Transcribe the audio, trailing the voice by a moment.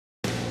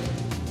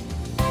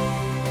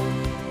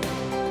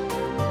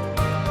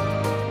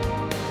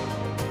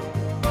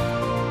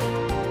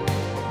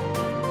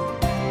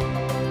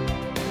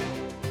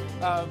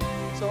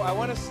I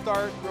want to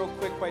start real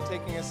quick by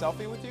taking a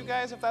selfie with you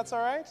guys, if that's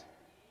all right.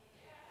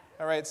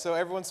 All right, so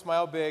everyone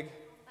smile big.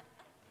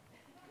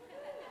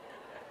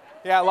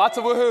 Yeah, lots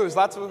of woohoos,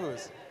 lots of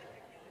woohoos.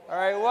 All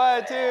right,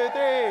 1, 2,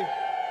 3.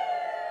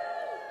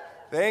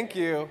 Thank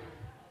you.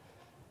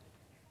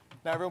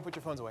 Now everyone put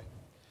your phones away.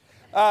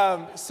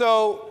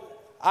 So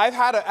I've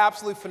had an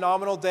absolutely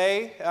phenomenal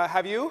day.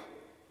 Have you?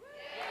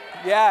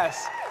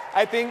 Yes.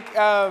 I think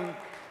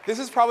this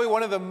is probably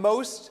one of the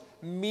most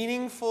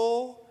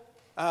meaningful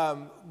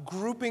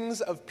groupings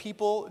of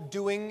people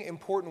doing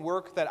important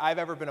work that I've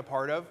ever been a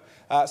part of.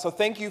 So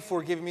thank you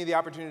for giving me the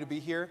opportunity to be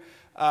here.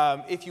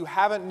 If you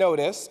haven't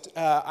noticed,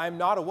 I'm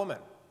not a woman.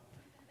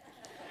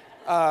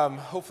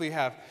 Hopefully you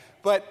have.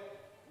 But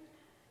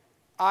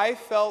I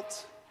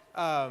felt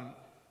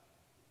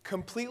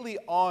completely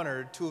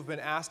honored to have been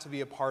asked to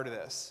be a part of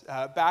this.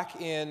 Back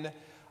in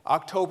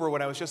October,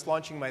 when I was just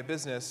launching my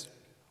business,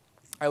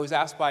 I was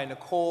asked by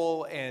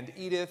Nicole and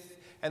Edith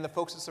and the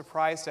folks at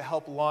Surprise to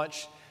help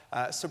launch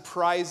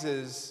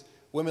Surprise's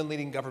Women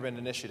Leading Government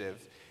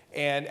Initiative.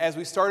 And as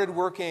we started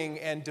working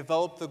and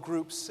developed the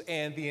groups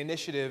and the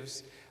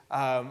initiatives,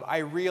 I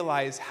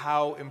realized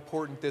how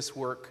important this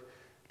work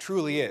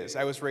truly is.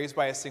 I was raised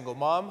by a single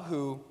mom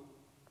who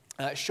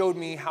showed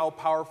me how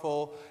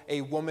powerful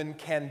a woman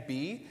can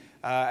be.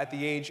 At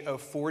the age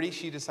of 40,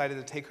 she decided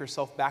to take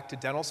herself back to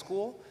dental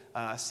school.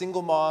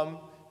 Single mom,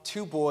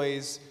 2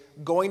 boys,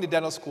 going to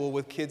dental school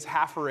with kids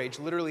half her age,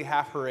 literally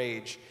half her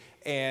age,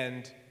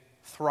 and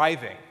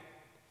thriving.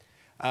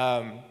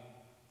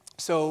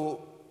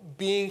 So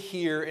being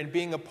here and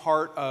being a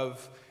part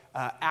of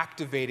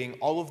activating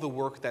all of the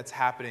work that's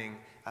happening,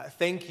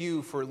 thank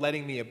you for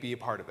letting me be a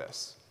part of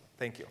this.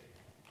 Thank you.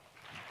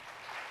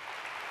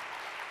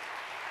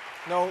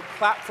 No,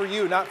 clap for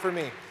you, not for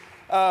me.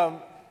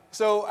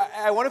 So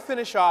I want to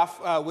finish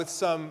off with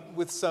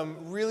some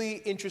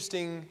really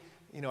interesting,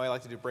 I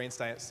like to do brain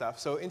science stuff,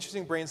 so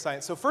interesting brain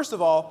science. So first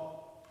of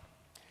all,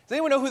 does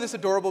anyone know who this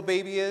adorable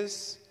baby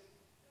is?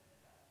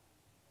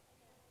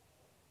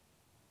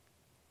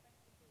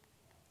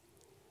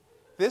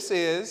 This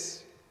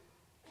is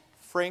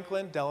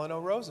Franklin Delano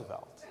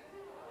Roosevelt.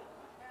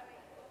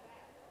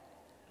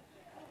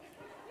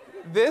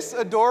 This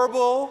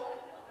adorable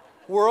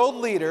world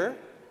leader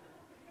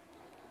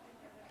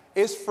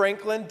is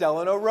Franklin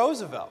Delano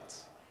Roosevelt.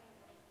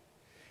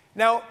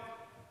 Now,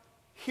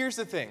 here's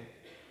the thing.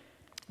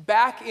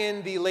 Back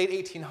in the late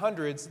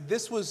 1800s,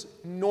 this was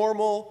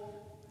normal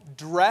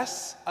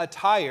dress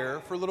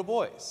attire for little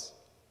boys.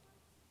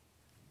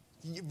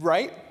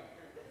 Right?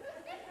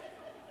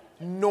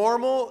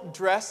 Normal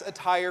dress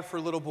attire for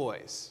little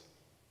boys.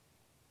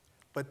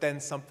 But then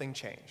something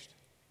changed.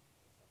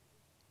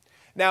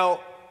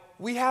 Now,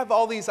 we have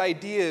all these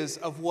ideas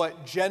of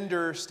what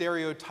gender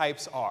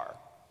stereotypes are,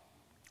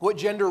 what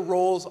gender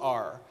roles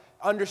are,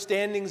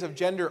 understandings of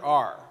gender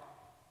are.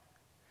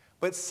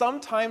 But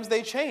sometimes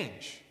they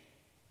change,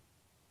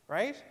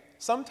 right?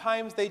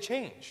 Sometimes they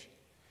change.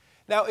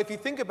 Now, if you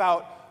think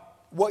about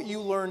what you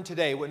learned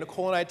today, what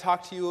Nicole and I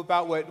talked to you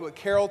about, what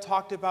Carol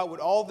talked about,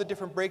 what all the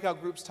different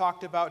breakout groups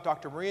talked about,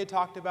 Dr. Maria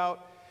talked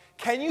about,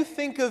 can you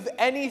think of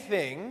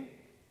anything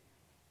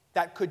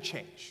that could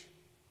change?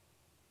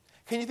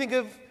 Can you think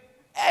of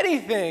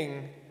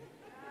anything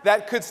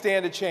that could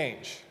stand to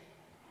change?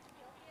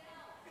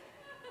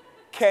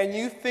 Can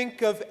you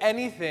think of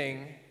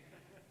anything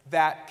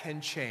that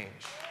can change?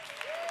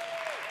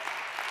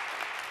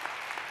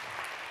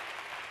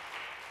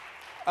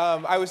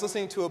 I was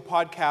listening to a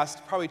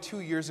podcast probably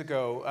 2 years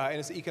ago, and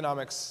it's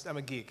economics, I'm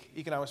a geek,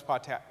 economics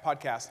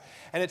podcast,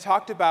 and it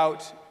talked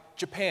about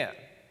Japan.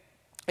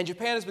 And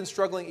Japan has been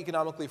struggling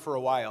economically for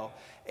a while,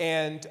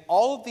 and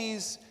all of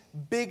these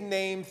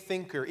big-name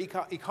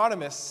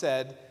economists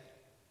said,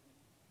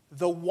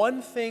 the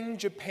one thing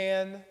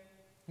Japan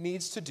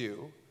needs to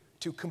do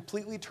to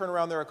completely turn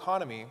around their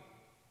economy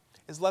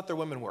is let their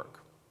women work.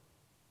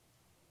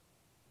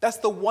 That's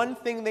the one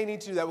thing they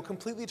need to do that will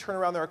completely turn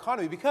around their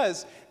economy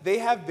because they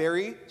have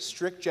very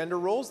strict gender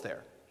roles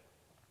there.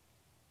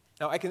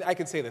 Now, I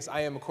can say this.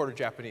 I am a quarter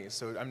Japanese,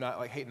 so I'm not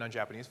like hating on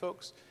Japanese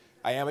folks.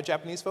 I am a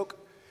Japanese folk.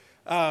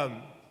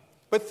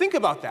 But think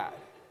about that.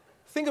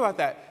 Think about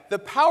that. The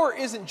power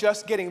isn't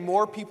just getting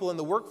more people in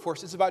the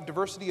workforce. It's about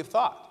diversity of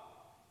thought.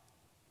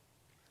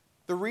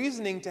 The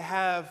reasoning to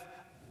have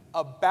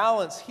a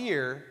balance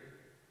here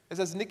is,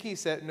 as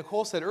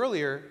Nicole said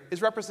earlier,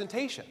 is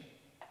representation.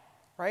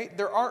 Right?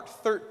 There aren't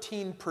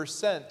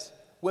 13%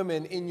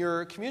 women in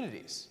your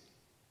communities.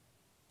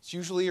 It's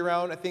usually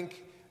around, I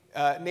think,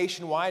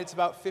 nationwide, it's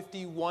about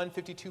 51,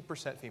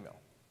 52% female.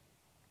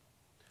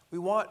 We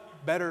want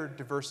better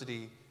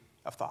diversity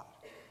of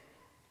thought.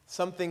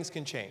 Some things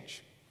can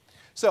change.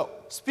 So,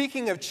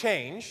 speaking of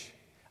change,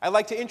 I'd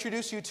like to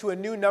introduce you to a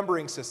new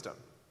numbering system.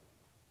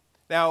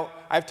 Now,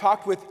 I've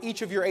talked with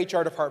each of your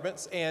HR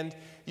departments, and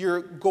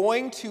you're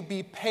going to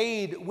be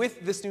paid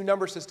with this new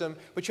number system,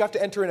 but you have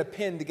to enter in a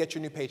PIN to get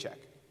your new paycheck.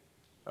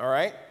 All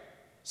right?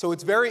 So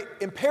it's very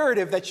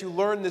imperative that you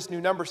learn this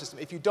new number system.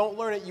 If you don't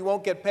learn it, you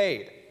won't get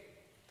paid.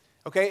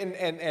 Okay,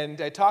 and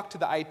I talked to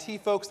the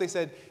IT folks. They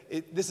said,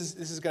 this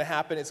is going to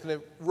happen. It's going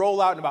to roll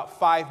out in about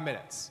 5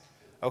 minutes.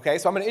 Okay,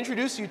 so I'm going to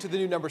introduce you to the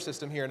new number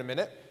system here in a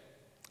minute.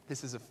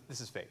 This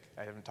is fake.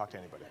 I haven't talked to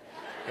anybody.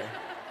 Okay.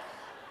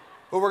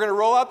 But we're going to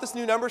roll out this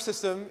new number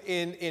system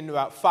in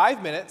about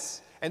 5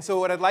 minutes. And so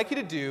what I'd like you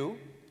to do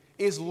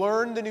is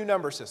learn the new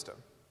number system.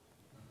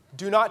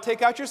 Do not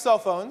take out your cell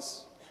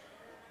phones.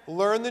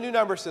 Learn the new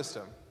number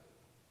system.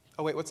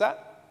 Oh, wait, what's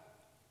that?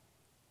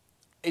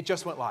 It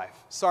just went live.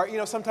 Sorry,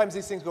 sometimes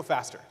these things go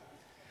faster.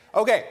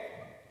 Okay,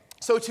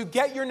 so to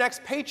get your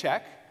next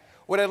paycheck,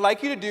 what I'd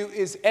like you to do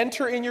is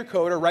enter in your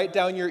code or write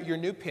down your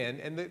new PIN,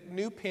 and the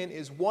new PIN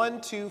is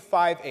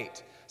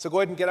 1258. So go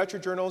ahead and get out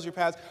your journals, your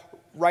pads,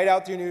 write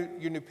out your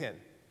new PIN,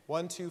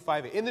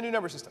 1258, in the new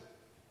number system.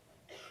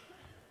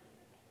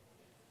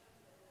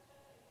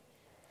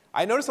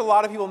 I notice a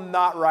lot of people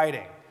not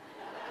writing.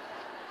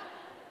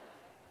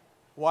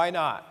 Why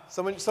not?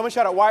 Someone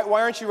shout out,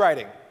 why aren't you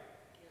writing?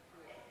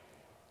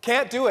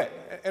 Can't do it.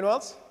 Anyone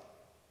else?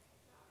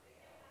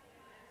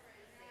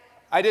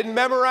 I didn't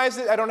memorize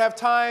it. I don't have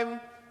time.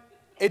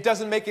 It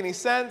doesn't make any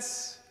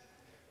sense.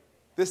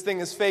 This thing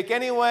is fake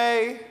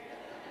anyway.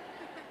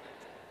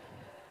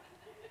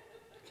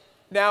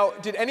 Now,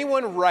 did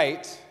anyone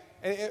write,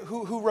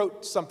 who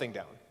wrote something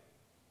down?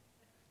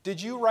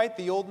 Did you write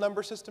the old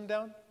number system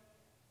down?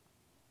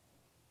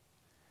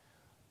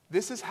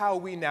 This is how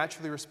we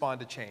naturally respond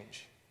to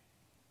change.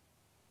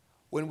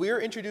 When we are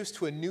introduced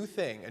to a new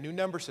thing, a new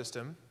number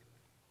system,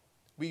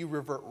 we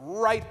revert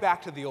right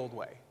back to the old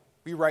way.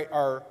 We write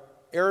our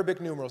Arabic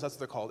numerals, that's what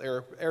they're called,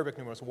 Arabic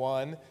numerals,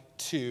 1,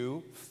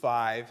 2,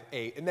 5,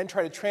 8, and then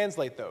try to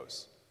translate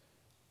those.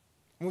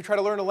 When we try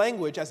to learn a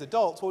language as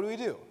adults, what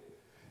do?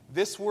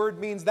 This word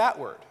means that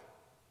word.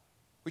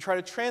 We try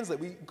to translate.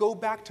 We go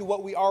back to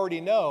what we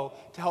already know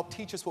to help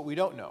teach us what we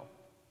don't know.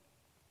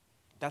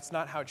 That's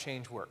not how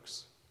change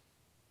works.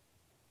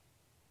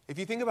 If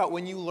you think about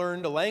when you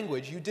learned a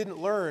language, you didn't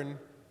learn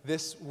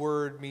this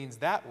word means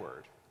that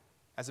word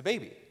as a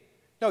baby.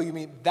 No, you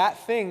mean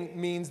that thing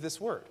means this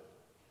word.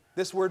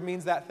 This word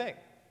means that thing.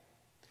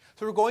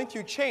 So we're going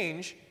through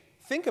change.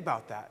 Think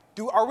about that.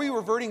 Are we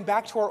reverting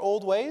back to our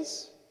old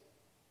ways?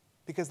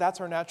 Because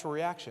that's our natural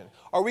reaction.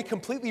 Are we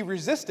completely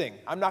resisting?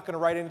 I'm not going to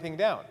write anything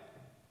down.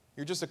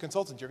 You're just a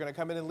consultant. You're going to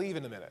come in and leave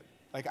in a minute.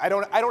 Like I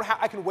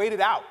can wait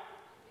it out.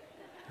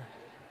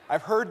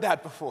 I've heard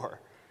that before.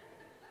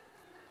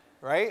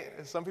 Right?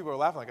 And some people are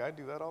laughing like, I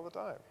do that all the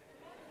time.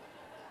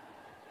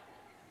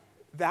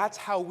 That's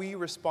how we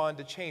respond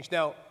to change.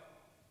 Now,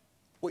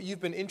 what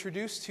you've been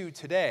introduced to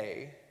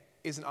today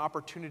is an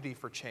opportunity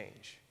for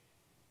change.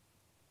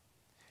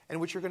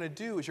 And what you're going to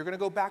do is you're going to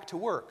go back to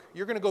work.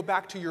 You're going to go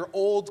back to your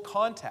old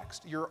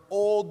context, your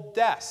old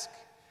desk,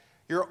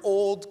 your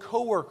old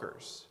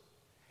coworkers.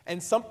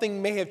 And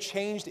something may have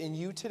changed in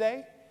you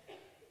today.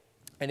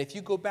 And if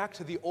you go back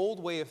to the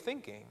old way of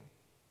thinking,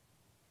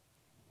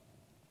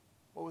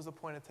 what was the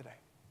point of today?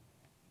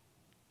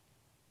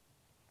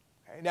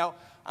 Okay, now,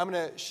 I'm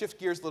going to shift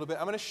gears a little bit.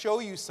 I'm going to show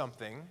you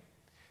something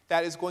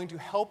that is going to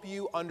help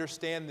you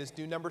understand this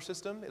new number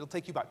system. It'll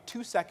take you about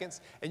 2 seconds,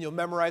 and you'll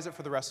memorize it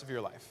for the rest of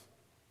your life.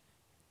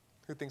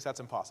 Who thinks that's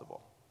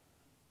impossible?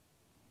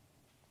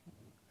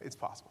 It's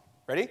possible.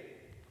 Ready?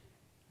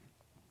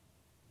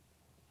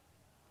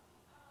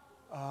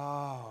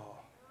 Oh.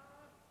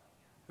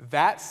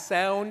 That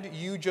sound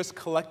you just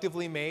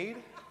collectively made,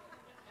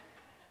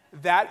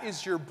 that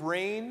is your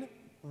brain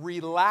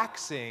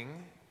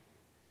relaxing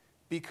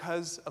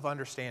because of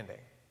understanding.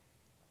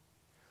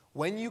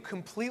 When you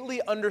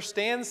completely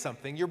understand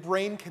something, your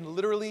brain can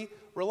literally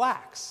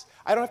relax.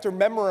 I don't have to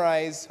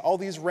memorize all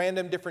these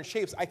random different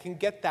shapes. I can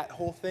get that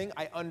whole thing.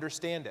 I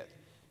understand it.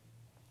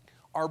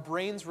 Our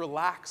brains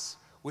relax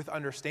with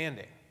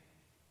understanding.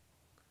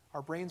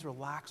 Our brains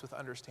relax with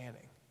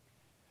understanding.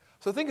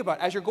 So think about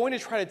it. As you're going to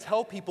try to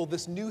tell people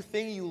this new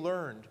thing you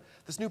learned,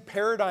 this new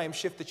paradigm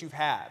shift that you've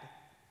had,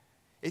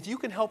 if you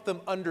can help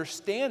them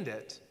understand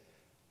it,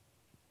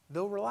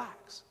 they'll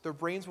relax. Their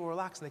brains will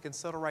relax and they can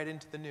settle right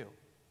into the new.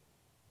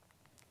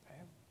 Okay?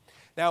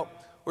 Now,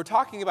 we're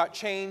talking about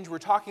change. We're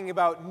talking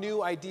about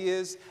new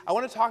ideas. I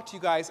want to talk to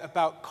you guys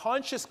about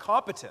conscious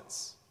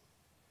competence.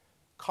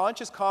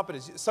 Conscious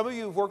competence. Some of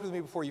you have worked with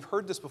me before. You've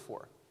heard this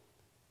before.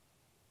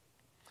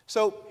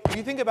 So if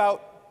you think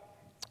about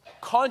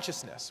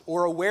consciousness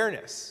or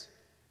awareness,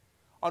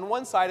 on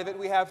one side of it,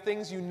 we have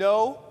things you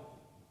know.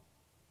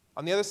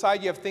 On the other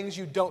side, you have things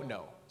you don't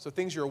know. So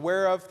things you're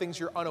aware of, things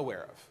you're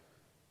unaware of.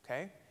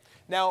 Okay?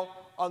 Now,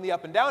 on the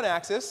up and down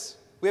axis,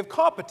 we have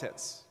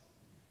competence.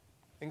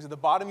 Things at the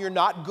bottom you're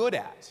not good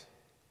at,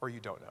 or you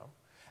don't know.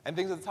 And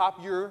things at the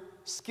top you're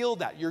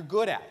skilled at, you're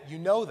good at, you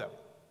know them.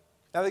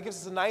 Now that gives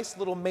us a nice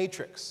little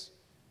matrix.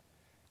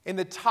 In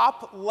the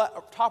top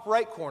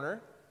right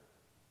corner,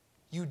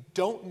 you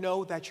don't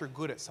know that you're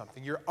good at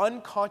something. You're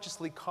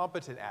unconsciously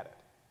competent at it.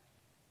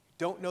 You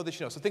don't know that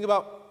you know. So think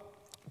about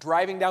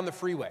driving down the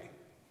freeway.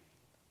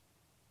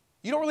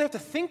 You don't really have to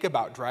think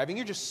about driving.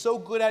 You're just so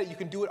good at it, you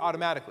can do it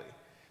automatically.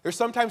 There's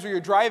some times where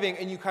you're driving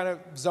and you kind of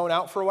zone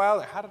out for a while.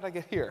 Like, how did I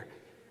get here?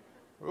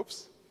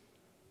 Oops.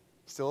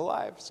 Still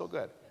alive, still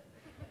good.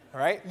 All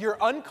right?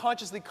 You're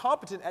unconsciously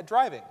competent at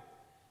driving.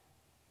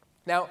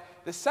 Now,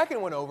 the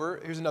second one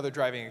over, here's another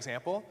driving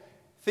example.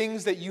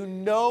 Things that you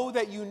know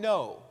that you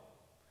know.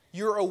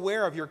 You're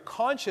aware of, you're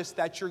conscious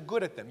that you're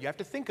good at them. You have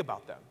to think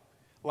about them,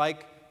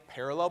 like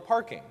parallel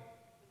parking.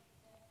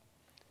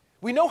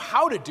 We know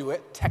how to do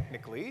it,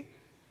 technically.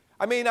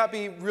 I may not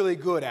be really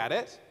good at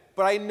it,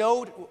 but I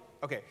know,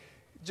 okay,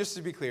 just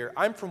to be clear,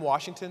 I'm from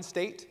Washington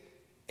State,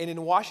 and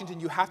in Washington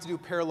you have to do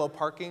parallel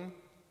parking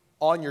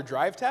on your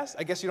drive test.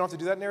 I guess you don't have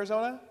to do that in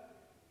Arizona?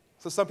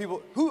 So some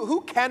people,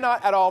 who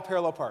cannot at all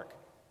parallel park?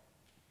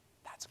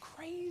 That's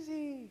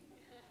crazy.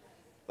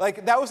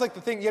 Like, that was like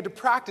the thing, you had to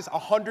practice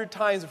 100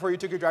 times before you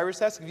took your driver's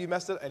test if you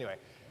messed it. Anyway,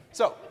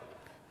 so,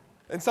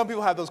 and some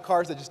people have those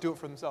cars that just do it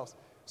for themselves.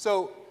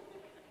 So,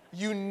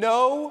 you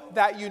know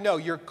that you know.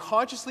 You're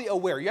consciously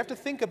aware. You have to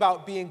think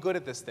about being good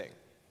at this thing.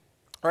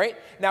 All right?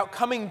 Now,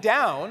 coming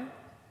down,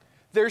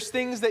 there's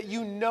things that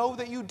you know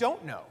that you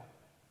don't know.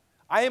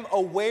 I am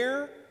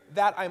aware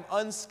that I'm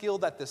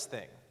unskilled at this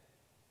thing.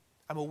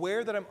 I'm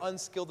aware that I'm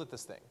unskilled at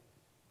this thing.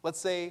 Let's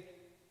say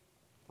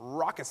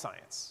rocket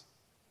science.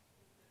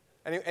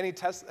 Any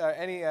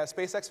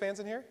SpaceX fans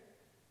in here?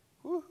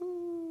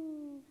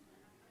 Woohoo!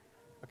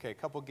 Okay, a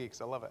couple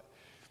geeks. I love it.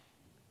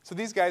 So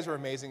these guys are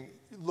amazing.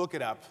 Look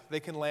it up.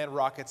 They can land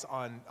rockets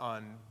on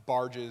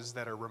barges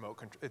that are remote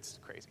control. It's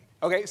crazy.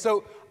 Okay,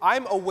 so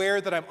I'm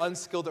aware that I'm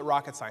unskilled at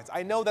rocket science.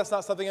 I know that's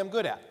not something I'm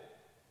good at.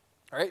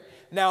 All right?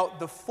 Now,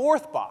 the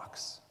fourth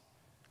box,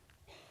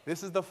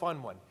 this is the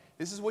fun one.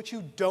 This is what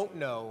you don't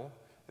know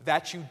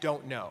that you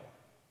don't know.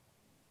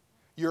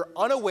 You're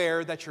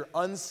unaware that you're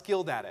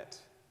unskilled at it.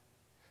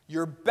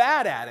 You're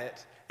bad at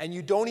it, and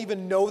you don't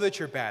even know that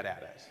you're bad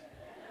at it.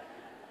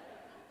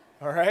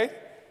 All right?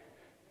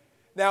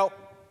 Now,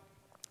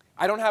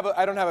 I don't have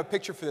a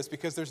picture for this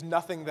because there's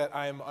nothing that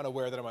I'm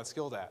unaware that I'm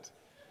unskilled at.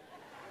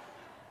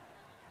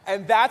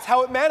 And that's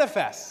how it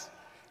manifests.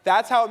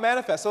 That's how it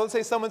manifests. So let's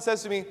say someone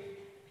says to me,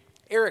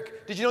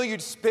 Eric, did you know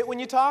you'd spit when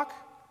you talk?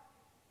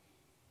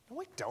 No,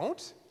 I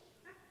don't.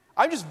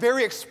 I'm just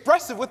very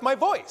expressive with my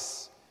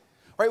voice.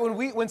 Right?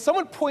 When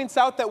someone points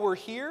out that we're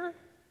here,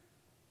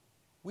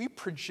 we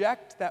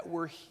project that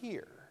we're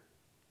here.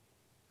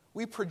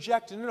 We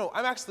project, no,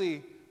 I'm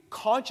actually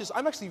conscious,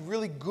 I'm actually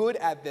really good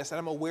at this, and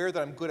I'm aware that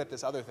I'm good at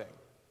this other thing.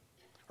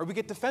 Or we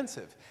get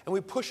defensive, and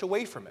we push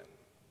away from it.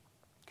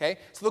 Okay?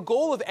 So the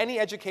goal of any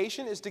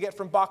education is to get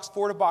from box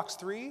 4 to box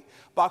 3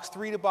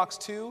 to box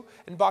 2,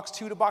 and box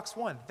 2 to box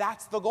 1.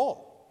 That's the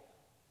goal.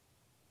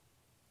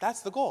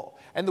 That's the goal.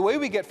 And the way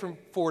we get from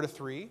 4 to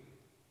 3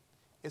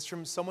 is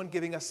from someone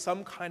giving us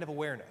some kind of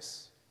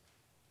awareness,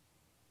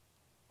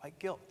 like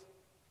guilt.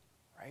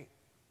 Right?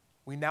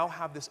 We now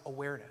have this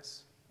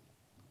awareness.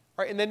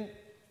 Right? And then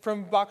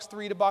from box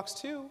 3 to box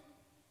 2,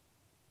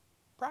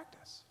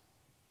 practice,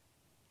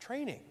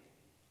 training,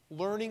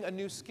 learning a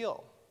new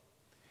skill.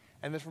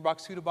 And then from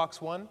box 2 to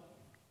box 1,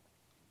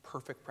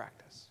 perfect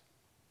practice.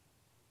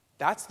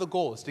 That's the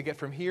goal, is to get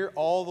from here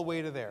all the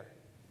way to there.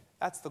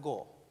 That's the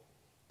goal.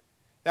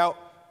 Now,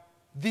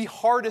 the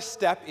hardest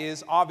step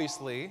is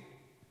obviously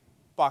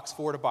box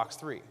 4 to box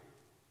 3.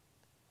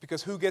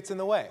 Because who gets in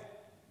the way?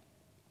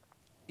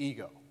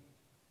 Ego.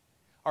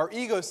 Our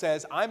ego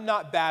says, I'm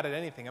not bad at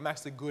anything, I'm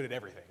actually good at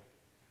everything.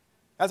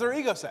 That's what our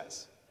ego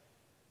says.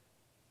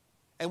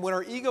 And when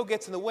our ego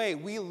gets in the way,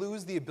 we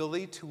lose the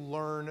ability to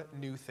learn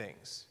new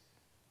things.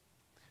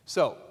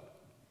 So,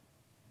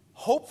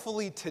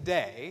 hopefully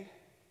today,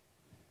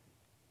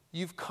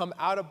 you've come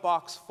out of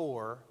box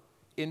 4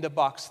 into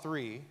box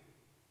 3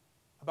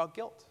 about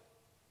guilt,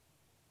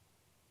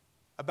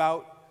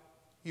 about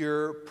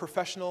your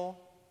professional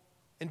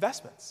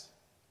investments,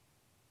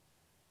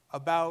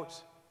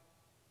 about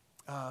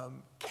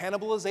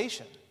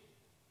cannibalization.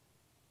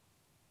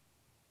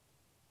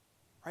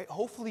 Right?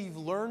 Hopefully you've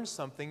learned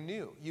something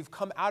new. You've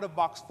come out of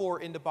box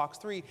 4 into box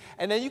 3,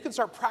 and then you can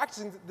start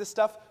practicing this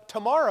stuff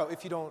tomorrow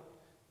if you don't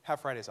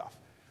have Fridays off.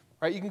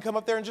 Right? You can come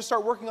up there and just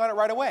start working on it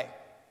right away.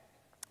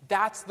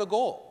 That's the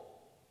goal.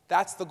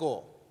 That's the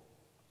goal.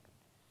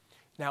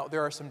 Now,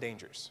 there are some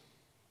dangers.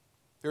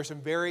 There are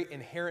some very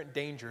inherent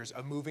dangers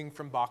of moving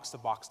from box to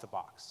box to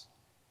box.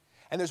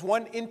 And there's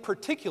one in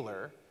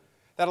particular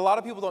that a lot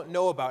of people don't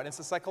know about, and it's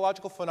a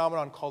psychological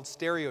phenomenon called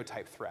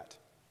stereotype threat.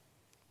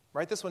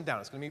 Write this one down.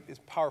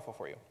 It's powerful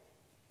for you.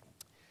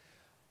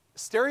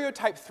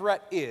 Stereotype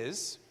threat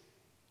is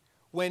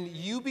when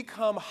you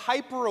become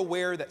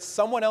hyper-aware that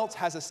someone else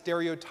has a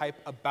stereotype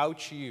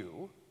about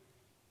you,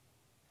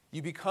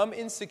 you become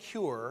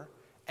insecure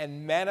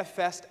and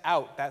manifest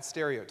out that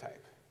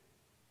stereotype.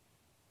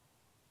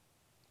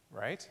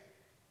 Right?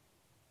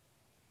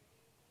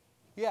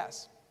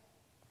 Yes.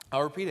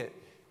 I'll repeat it.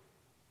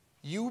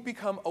 You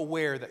become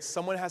aware that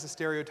someone has a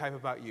stereotype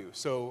about you.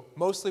 So,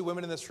 mostly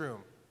women in this room.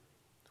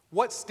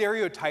 What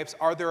stereotypes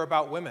are there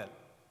about women?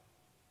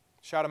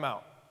 Shout them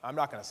out. I'm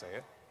not going to say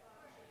it.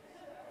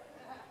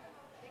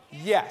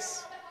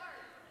 Yes.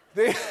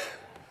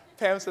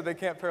 Pam said they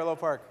can't parallel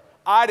park.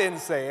 I didn't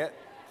say it.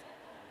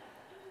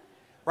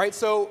 right?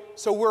 So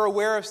we're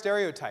aware of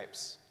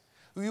stereotypes.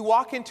 We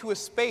walk into a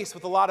space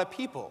with a lot of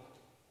people,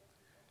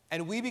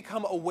 and we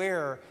become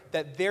aware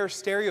that they're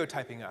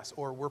stereotyping us,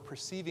 or we're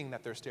perceiving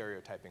that they're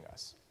stereotyping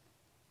us.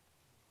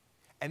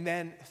 And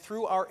then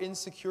through our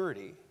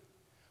insecurity,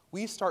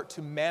 we start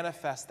to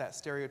manifest that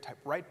stereotype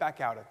right back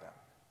out at them.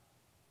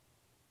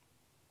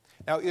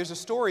 Now, there's a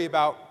story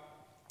about,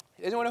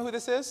 anyone know who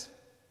this is?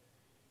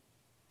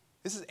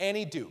 This is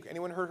Annie Duke.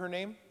 Anyone heard her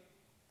name?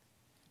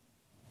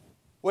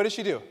 What does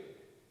she do?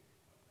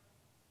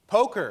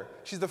 Poker.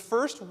 She's the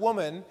first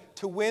woman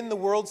to win the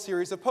World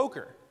Series of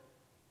Poker.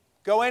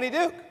 Go Annie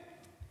Duke.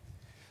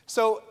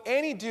 So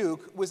Annie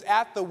Duke was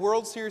at the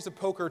World Series of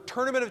Poker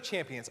Tournament of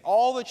Champions.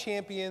 All the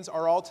champions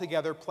are all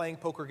together playing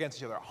poker against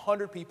each other.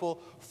 100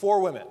 people, 4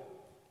 women.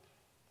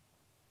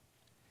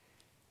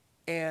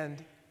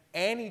 And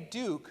Annie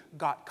Duke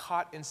got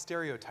caught in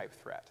stereotype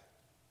threat.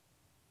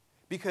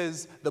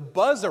 Because the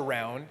buzz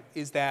around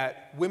is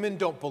that women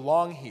don't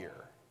belong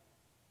here.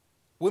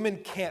 Women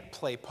can't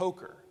play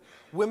poker.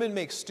 Women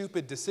make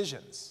stupid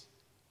decisions.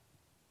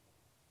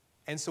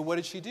 And so what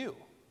did she do?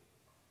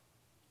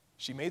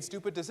 She made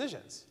stupid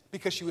decisions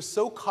because she was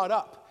so caught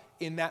up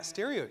in that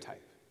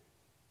stereotype.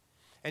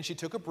 And she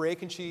took a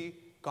break and she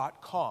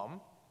got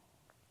calm,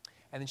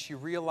 and then she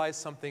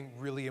realized something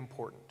really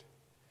important.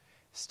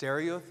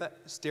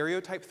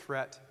 Stereotype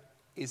threat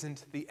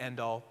isn't the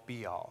end-all,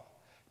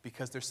 be-all,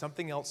 because there's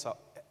something else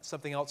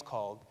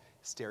called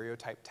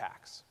stereotype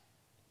tax.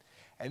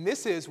 And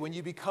this is when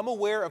you become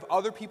aware of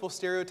other people's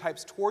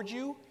stereotypes towards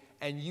you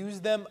and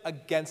use them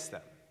against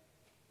them.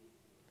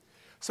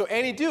 So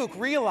Annie Duke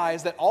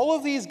realized that all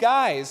of these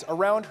guys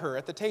around her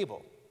at the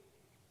table,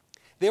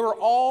 they were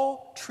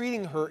all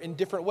treating her in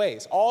different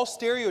ways, all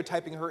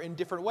stereotyping her in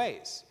different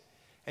ways.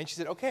 And she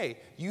said, okay,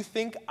 you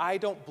think I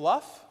don't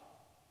bluff?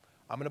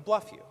 I'm going to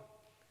bluff you.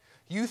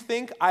 You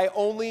think I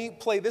only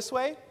play this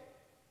way?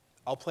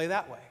 I'll play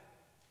that way.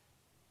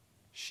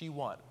 She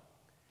won.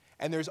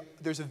 And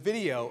there's a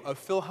video of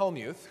Phil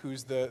Hellmuth,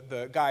 who's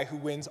the guy who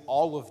wins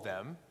all of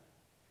them,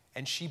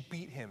 and she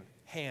beat him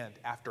hand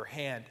after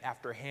hand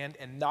after hand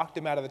and knocked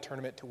him out of the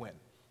tournament to win.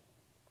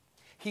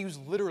 He was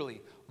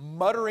literally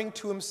muttering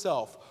to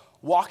himself,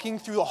 walking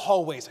through the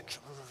hallways.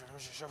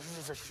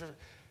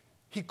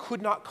 He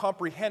could not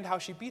comprehend how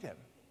she beat him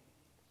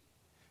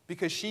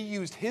because she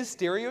used his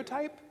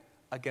stereotype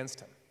against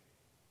him.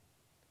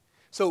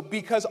 So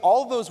because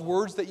all of those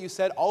words that you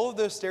said, all of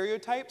those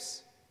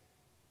stereotypes,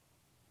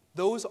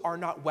 those are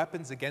not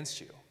weapons against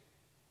you.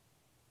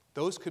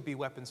 Those could be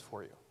weapons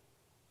for you.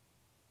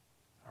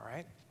 All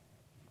right?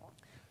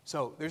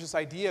 So there's this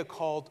idea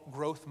called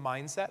growth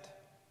mindset.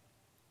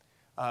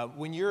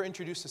 When you're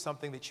introduced to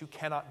something that you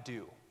cannot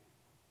do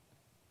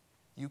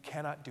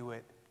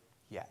it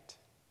yet.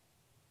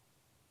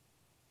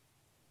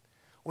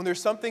 When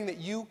there's something that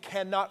you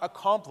cannot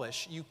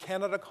accomplish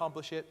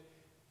it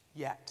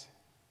yet.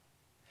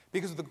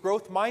 Because with the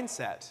growth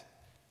mindset,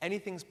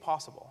 anything's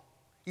possible.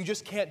 You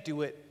just can't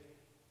do it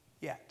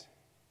yet.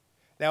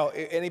 Now,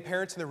 any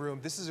parents in the room,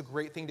 this is a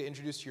great thing to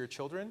introduce to your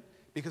children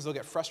because they'll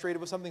get frustrated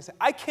with something and say,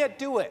 I can't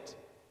do it.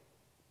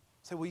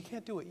 Say, well, you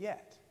can't do it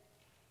yet.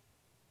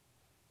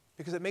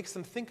 Because it makes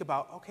them think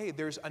about, okay,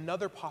 there's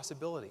another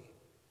possibility.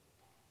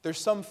 There's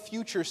some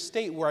future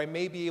state where I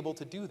may be able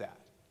to do that.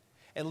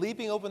 And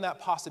leaving open that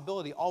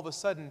possibility, all of a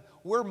sudden,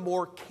 we're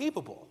more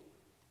capable,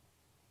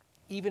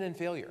 even in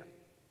failure.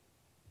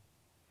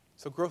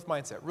 So growth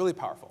mindset, really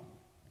powerful.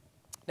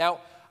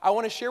 Now, I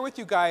want to share with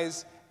you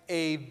guys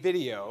a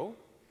video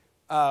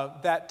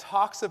that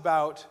talks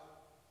about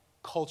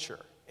culture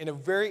in a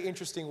very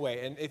interesting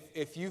way. And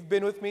if you've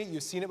been with me,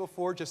 you've seen it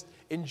before, just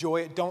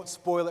enjoy it. Don't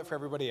spoil it for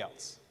everybody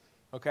else.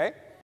 Okay?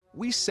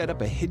 We set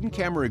up a hidden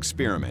camera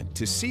experiment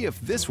to see if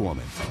this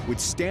woman would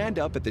stand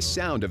up at the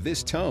sound of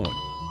this tone,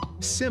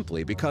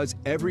 simply because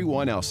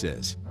everyone else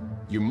is.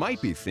 You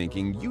might be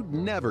thinking you'd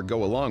never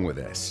go along with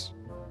this.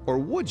 Or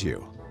would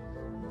you?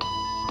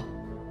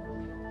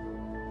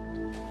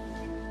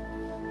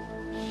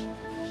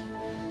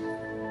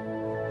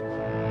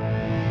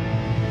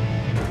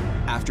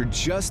 After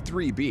just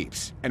 3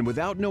 beeps, and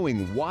without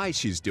knowing why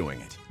she's doing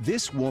it,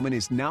 this woman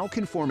is now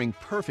conforming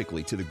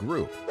perfectly to the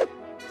group.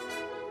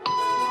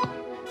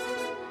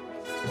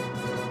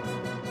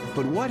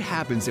 But what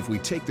happens if we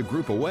take the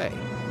group away?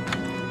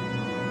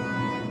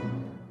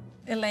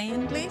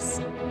 Elaine,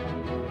 please.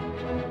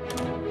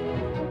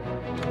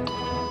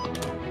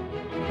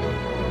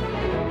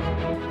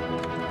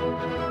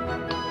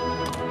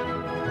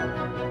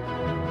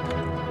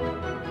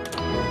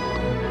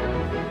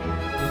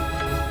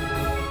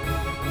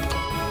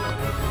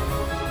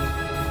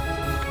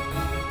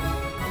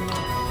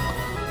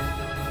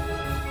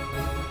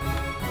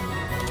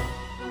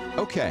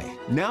 Okay,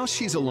 now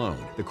she's alone.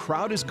 The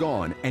crowd is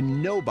gone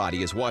and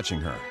nobody is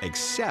watching her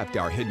except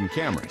our hidden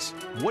cameras.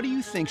 What do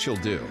you think she'll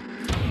do?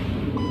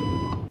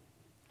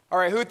 All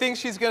right, who thinks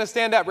she's going to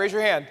stand up? Raise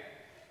your hand.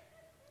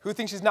 Who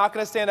thinks she's not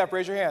going to stand up?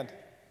 Raise your hand.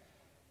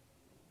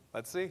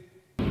 Let's see.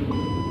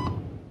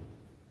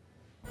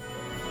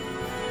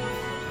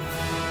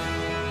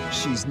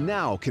 She's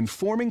now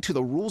conforming to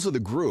the rules of the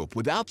group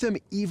without them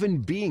even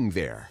being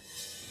there.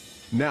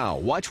 Now,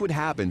 watch what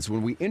happens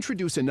when we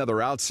introduce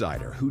another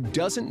outsider who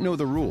doesn't know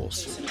the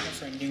rules.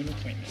 For a noon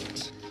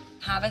appointment.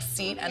 Have a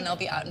seat, and they'll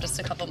be out in just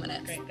a couple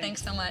minutes. Great,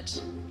 thanks so much.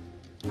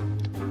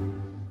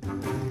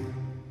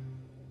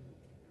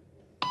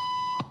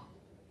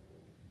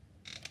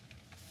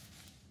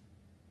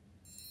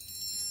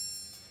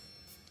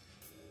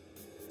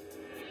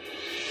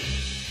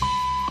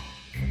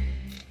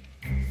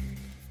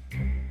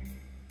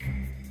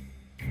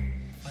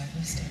 Why do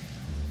we stay?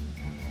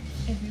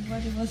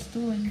 Everybody was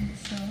doing it,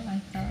 so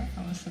I thought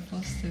I was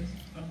supposed to.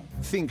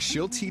 Think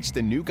she'll teach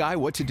the new guy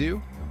what to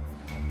do?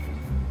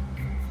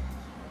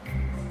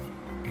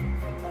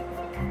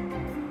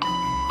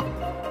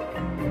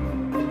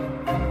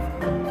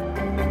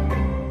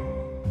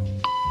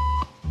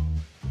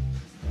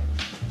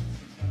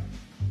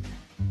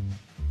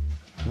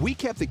 We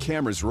kept the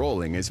cameras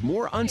rolling as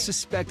more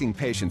unsuspecting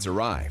patients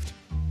arrived.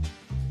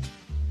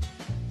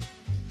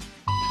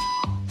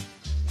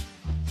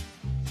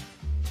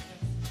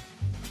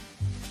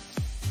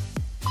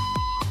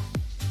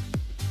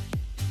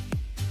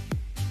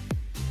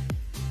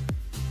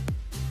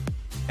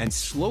 And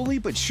slowly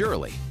but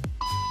surely,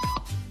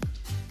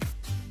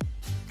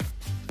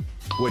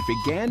 what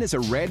began as a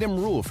random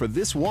rule for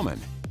this woman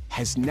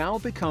has now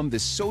become the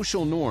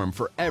social norm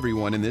for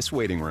everyone in this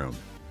waiting room.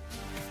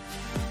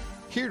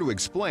 Here to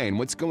explain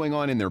what's going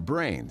on in their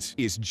brains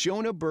is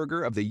Jonah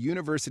Berger of the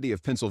University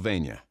of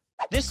Pennsylvania.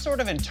 This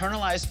sort of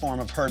internalized form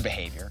of herd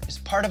behavior is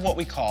part of what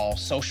we call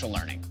social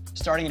learning.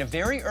 Starting at a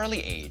very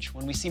early age,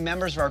 when we see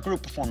members of our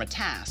group perform a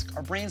task,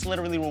 our brains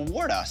literally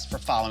reward us for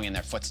following in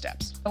their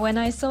footsteps. When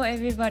I saw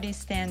everybody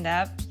stand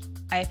up,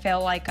 I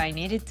felt like I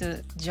needed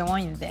to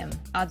join them.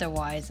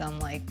 Otherwise, I'm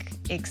like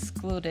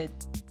excluded.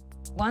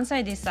 Once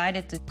I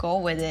decided to go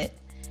with it,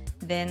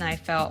 then I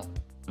felt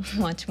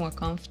much more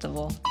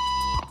comfortable.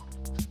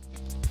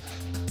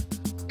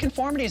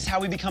 Conformity is how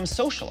we become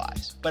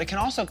socialized, but it can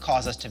also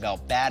cause us to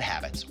develop bad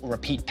habits or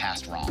repeat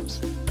past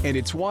wrongs. And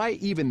it's why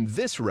even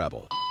this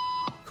rebel,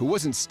 who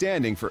wasn't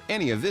standing for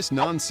any of this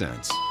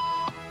nonsense,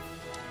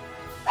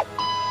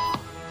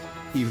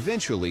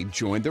 eventually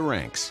joined the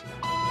ranks.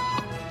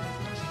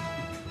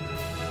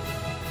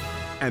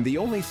 And the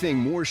only thing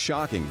more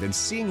shocking than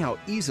seeing how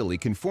easily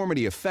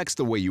conformity affects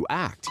the way you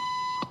act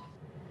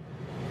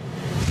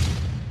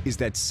is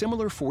that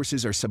similar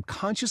forces are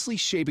subconsciously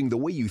shaping the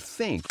way you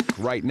think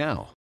right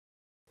now.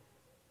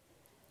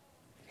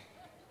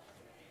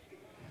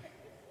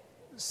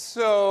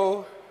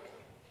 So,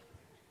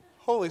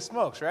 holy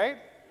smokes, right?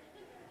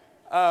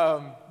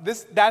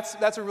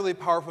 That's a really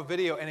powerful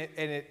video, and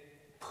it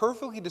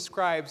perfectly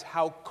describes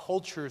how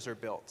cultures are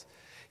built.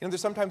 You know, there's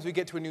sometimes we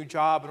get to a new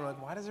job and we're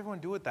like, why does everyone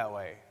do it that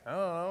way? I don't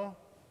know.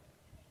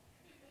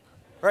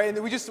 Right,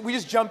 and we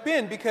just jump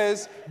in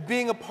because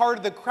being a part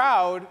of the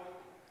crowd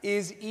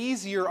is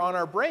easier on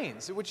our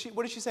brains. What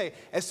did she say?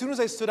 As soon as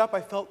I stood up,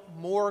 I felt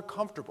more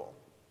comfortable.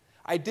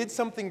 I did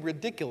something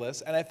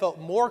ridiculous and I felt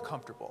more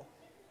comfortable.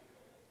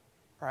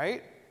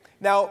 Right?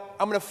 Now,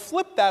 I'm going to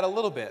flip that a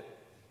little bit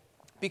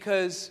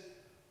because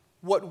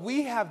what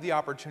we have the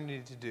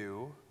opportunity to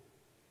do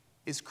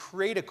is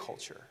create a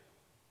culture.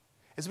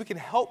 Is we can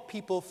help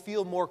people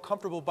feel more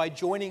comfortable by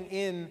joining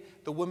in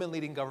the women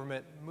leading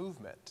government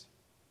movement.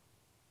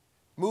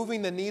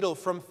 Moving the needle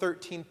from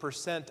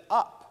 13%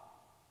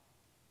 up.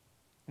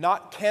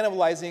 Not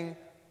cannibalizing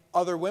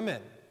other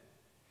women.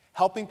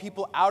 Helping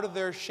people out of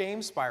their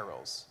shame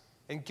spirals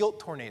and guilt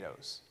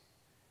tornadoes.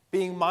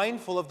 Being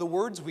mindful of the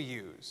words we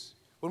use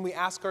when we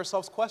ask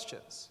ourselves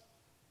questions.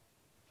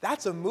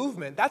 That's a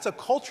movement, that's a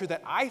culture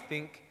that I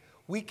think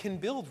we can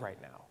build right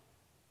now.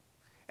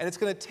 And it's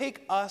going to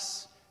take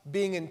us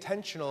being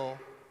intentional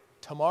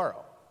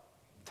tomorrow,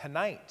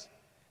 tonight,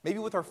 maybe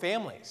with our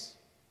families,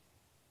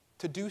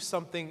 to do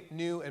something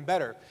new and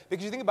better.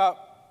 Because you think about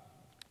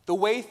the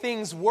way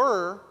things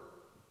were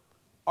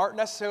aren't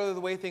necessarily the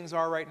way things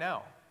are right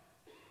now,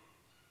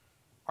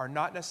 are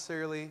not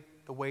necessarily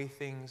the way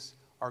things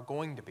are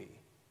going to be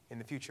in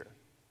the future.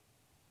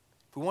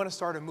 If we want to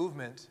start a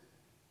movement,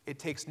 it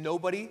takes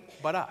nobody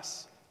but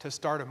us to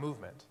start a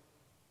movement.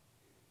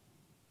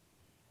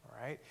 All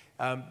right?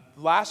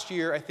 Last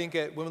year, I think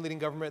at Women Leading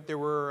Government, there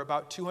were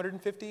about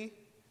 250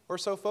 or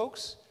so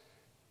folks.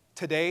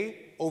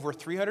 Today, over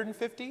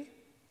 350.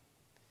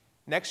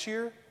 Next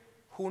year,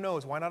 who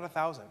knows? Why not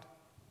 1,000?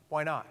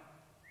 Why not?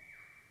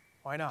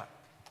 Why not?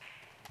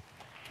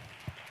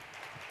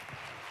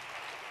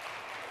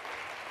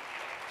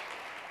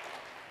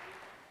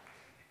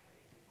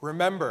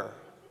 Remember,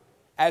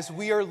 as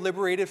we are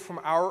liberated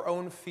from our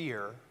own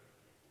fear,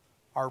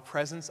 our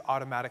presence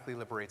automatically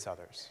liberates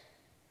others.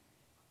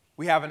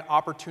 We have an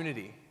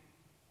opportunity,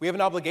 we have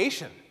an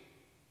obligation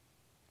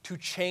to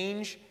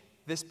change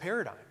this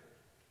paradigm.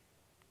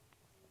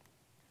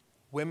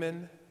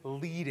 Women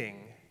leading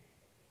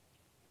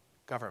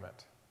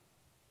government.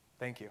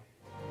 Thank you.